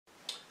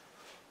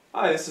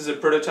Hi, this is a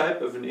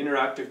prototype of an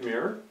interactive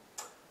mirror.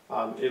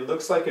 It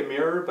looks like a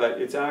mirror, but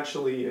it's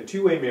actually a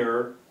two-way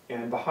mirror,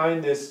 and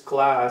behind this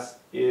glass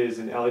is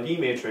an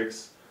LED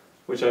matrix,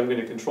 which I'm going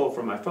to control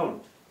from my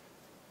phone.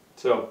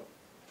 So,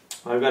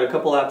 I've got a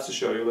couple apps to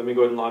show you. Let me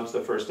go ahead and launch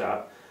the first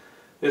app.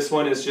 This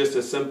one is just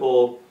a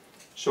simple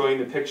showing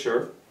the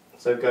picture.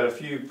 So I've got a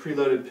few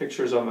preloaded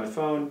pictures on my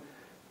phone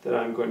that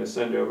I'm going to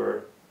send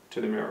over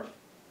to the mirror.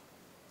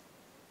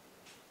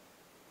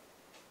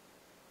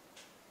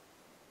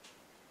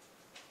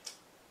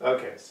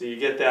 Okay, so you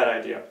get that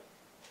idea.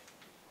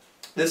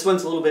 This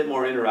one's a little bit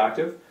more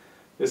interactive.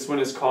 This one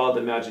is called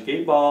the Magic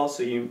 8 Ball.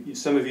 So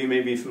some of you may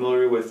be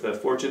familiar with the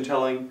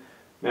fortune-telling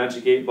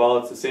Magic 8 Ball.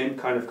 It's the same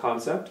kind of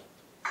concept.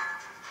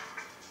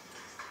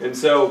 And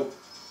so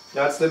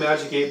that's the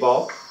Magic 8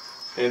 Ball.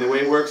 And the way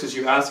it works is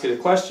you ask it a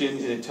question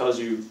and it tells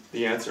you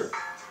the answer.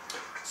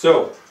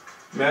 So,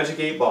 Magic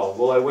 8 Ball,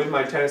 will I win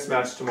my tennis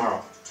match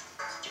tomorrow?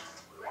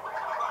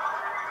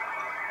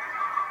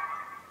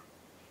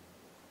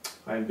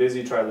 I'm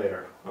busy, try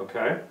later.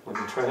 Okay, let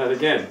me try that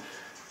again.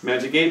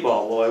 Magic 8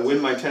 Ball, will I win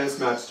my tennis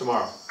match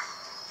tomorrow?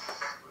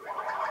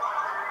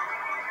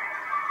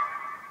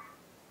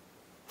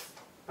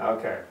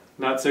 Okay,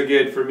 not so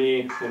good for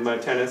me in my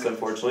tennis,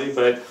 unfortunately,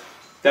 but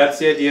that's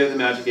the idea of the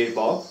Magic 8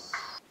 Ball.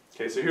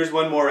 Okay, so here's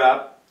one more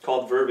app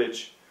called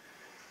Verbage.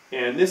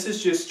 And this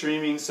is just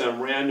streaming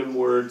some random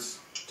words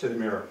to the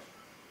mirror.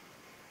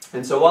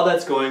 And so while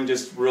that's going,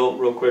 just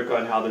real quick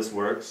on how this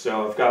works.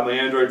 So I've got my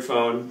Android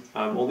phone,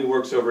 only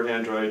works over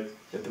Android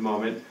at the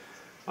moment.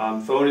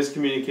 Phone is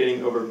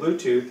communicating over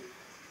Bluetooth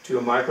to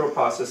a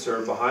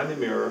microprocessor behind the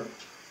mirror,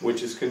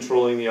 which is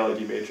controlling the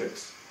LED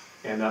matrix.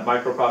 And that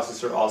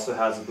microprocessor also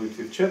has a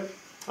Bluetooth chip.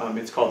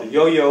 It's called the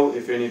Yo-Yo.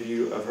 If any of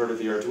you have heard of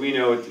the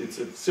Arduino, it's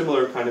a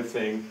similar kind of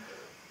thing,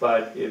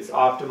 but it's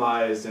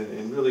optimized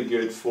and really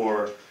good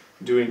for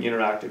doing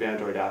interactive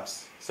Android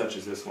apps such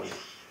as this one.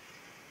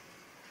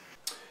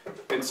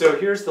 And so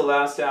here's the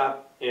last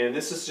app, and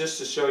this is just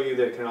to show you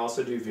that it can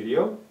also do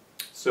video.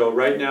 So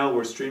right now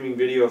we're streaming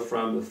video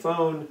from the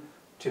phone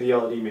to the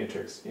LED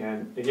matrix.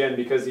 And again,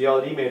 because the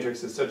LED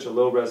matrix is such a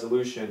low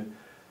resolution,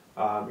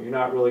 you're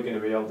not really going to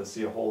be able to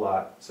see a whole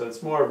lot. So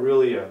it's more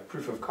really a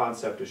proof of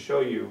concept to show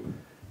you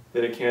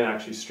that it can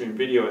actually stream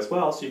video as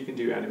well, so you can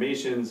do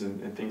animations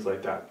and things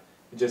like that.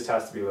 It just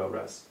has to be low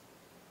res.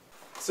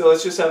 So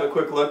let's just have a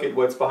quick look at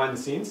what's behind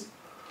the scenes.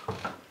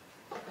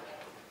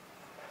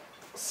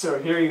 So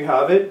here you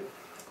have it.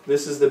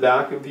 This is the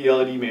back of the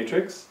LED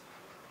matrix.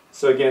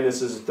 So again,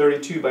 this is a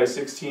 32 by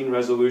 16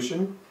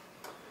 resolution.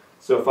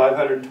 So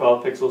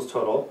 512 pixels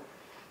total.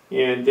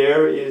 And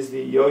there is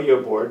the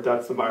Yo-Yo board,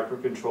 that's the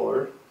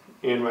microcontroller.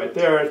 And right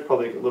there, it's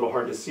probably a little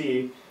hard to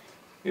see,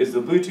 is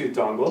the Bluetooth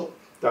dongle.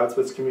 That's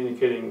what's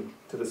communicating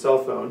to the cell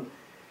phone.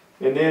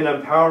 And then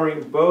I'm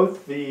powering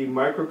both the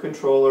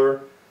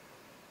microcontroller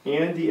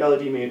and the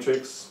LED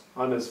matrix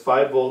on this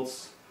 5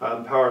 volts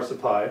power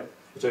supply,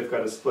 which I've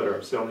got a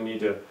splitter, so I only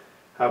need to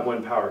have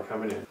one power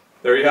coming in.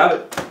 There you have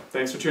it.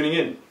 Thanks for tuning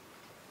in.